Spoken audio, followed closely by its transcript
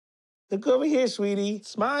Look over here, sweetie.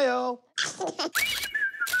 Smile.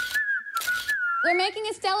 We're making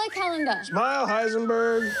a stellar calendar. Smile,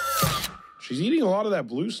 Heisenberg. She's eating a lot of that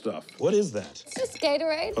blue stuff. What is that? It's just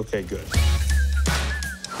Gatorade. Okay, good.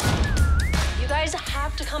 You guys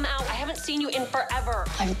have to come out. I haven't seen you in forever.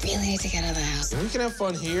 I really need to get out of the house. We can have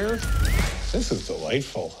fun here. This is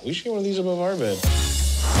delightful. We should get one of these above our bed.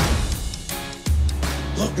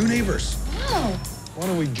 Look, new neighbors. Wow. What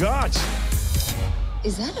do we got?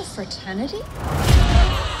 Is that a fraternity?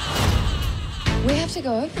 We have to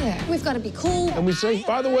go over there. We've got to be cool. And we say,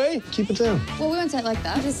 by the way, keep it down. Well, we won't say it like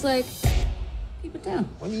that. Just like, keep it down.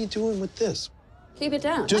 What are you doing with this? Keep it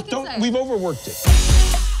down. Just don't, we've overworked it.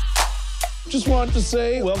 Just wanted to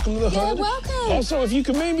say, welcome to the hood. You're welcome. Also, if you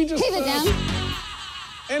could maybe just... Keep it down.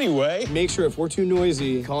 Anyway. Make sure if we're too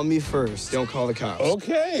noisy, call me first. Don't call the cops.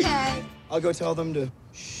 Okay. Okay. I'll go tell them to...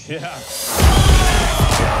 Yeah.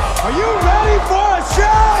 Are you ready for a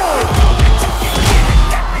show?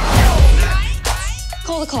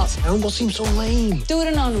 Call the cops. That almost seems so lame. Do it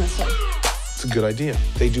anonymously. It's a good idea.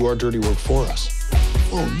 They do our dirty work for us.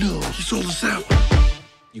 Oh, no. He sold us out.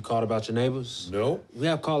 You called about your neighbors? No. We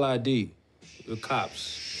have call ID. We're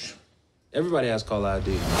cops. Everybody has call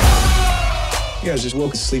ID. You guys just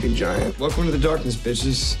woke a sleeping giant. Welcome to the darkness,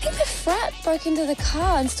 bitches. I think the frat broke into the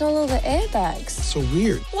car and stole all the airbags. So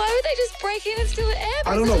weird. Why would they just break in and steal the airbags?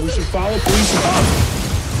 I don't know. We should follow police.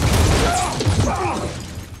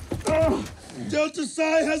 Delta Psi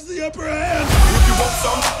has the upper hand. If you want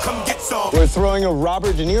some, come get some. We're throwing a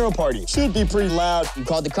Robert De Niro party. Should be pretty loud. You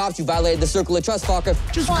called the cops, you violated the circle of trust, fucker.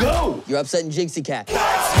 Just go. You're upsetting Jinxie Cat. Who he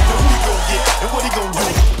gonna get and what he gonna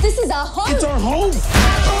do? This is our home. It's our home.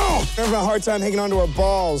 Oh, We're having a hard time hanging onto our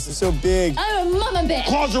balls. They're so big. I'm a mama bear.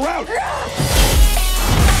 claws are out.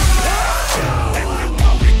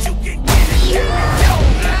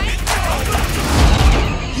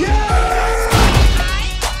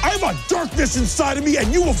 I have a darkness inside of me,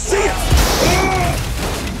 and you will see it.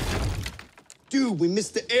 Dude, we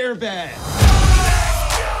missed the airbag.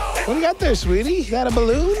 What do you got there, sweetie? Is that a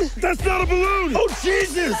balloon? That's not a balloon. Oh,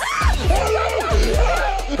 Jesus.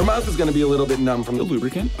 Her mouth is going to be a little bit numb from the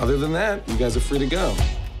lubricant. Other than that, you guys are free to go.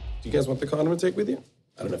 Do you guys want the condom to take with you?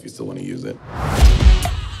 I don't know if you still want to use it.